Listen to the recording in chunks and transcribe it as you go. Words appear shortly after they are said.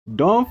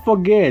Don't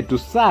forget to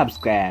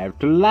subscribe,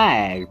 to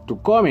like, to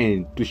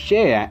comment, to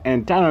share,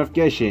 and turn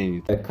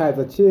notifications. The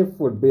Kaizer Chiefs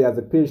would be as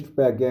a pitch to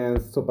play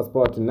against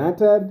Supersport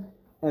United,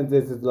 and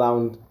this is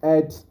round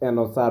 8 and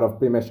outside of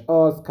Premiership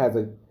odds.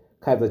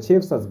 Kaizer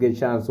Chiefs has a good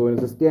chance to win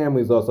this game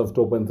with odds of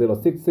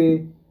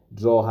 2.060.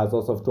 Draw has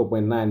also of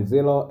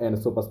 2.90, and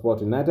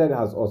Supersport United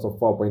has also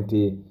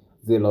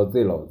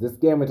 4.00. This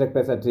game will take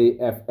place at the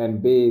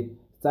FNB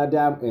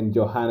Stadium in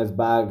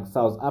Johannesburg,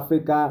 South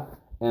Africa.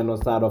 And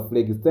outside of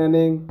league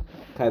standing,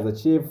 Kaizer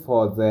Chiefs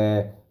for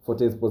the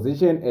 14th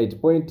position,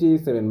 8 points,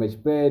 7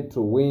 match played,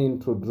 2 win,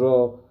 2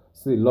 draw,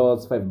 3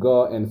 loss, 5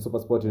 goal, and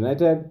Supersport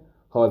United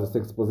holds the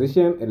 6th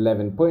position,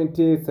 11 points,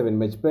 7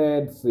 match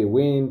played, 3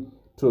 win,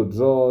 2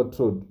 draw,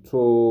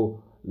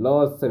 2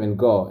 loss, 7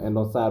 goal. And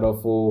outside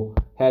of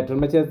head-to-head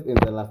matches in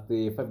the last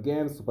 5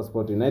 games,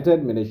 Supersport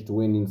United managed to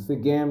win in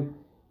 6 games,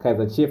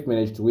 Kaizer Chiefs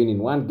managed to win in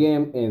 1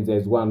 game, and there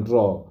is 1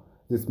 draw.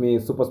 This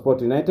means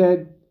Supersport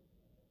United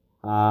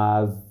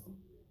has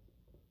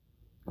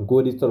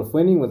good history of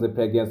winning when they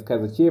play against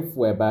Kaizer Chiefs,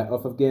 whereby all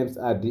 5 games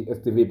are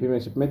DSTV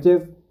Premiership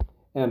matches.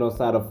 And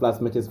outside of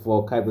last matches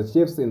for Kaizer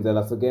Chiefs, in the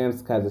last 2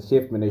 games, Kaizer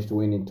Chiefs managed to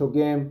win in 2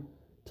 games,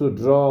 2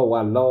 draw,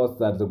 1 loss.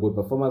 That's a good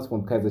performance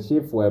from Kaizer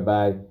Chiefs,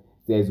 whereby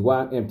there is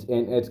 1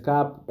 MTN8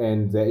 Cup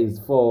and there is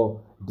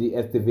 4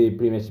 DSTV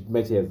Premiership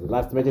matches.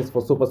 Last matches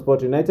for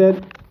Supersport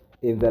United,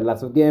 in the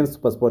last 2 games,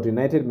 Supersport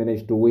United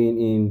managed to win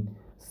in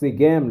 3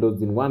 games,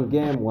 losing 1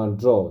 game, 1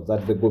 draw.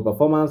 That's a good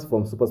performance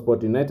from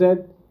Supersport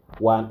United.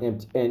 1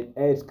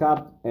 MTN8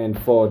 Cup and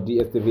 4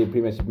 DSTV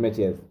Premiership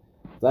matches.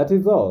 That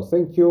is all.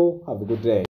 Thank you. Have a good day.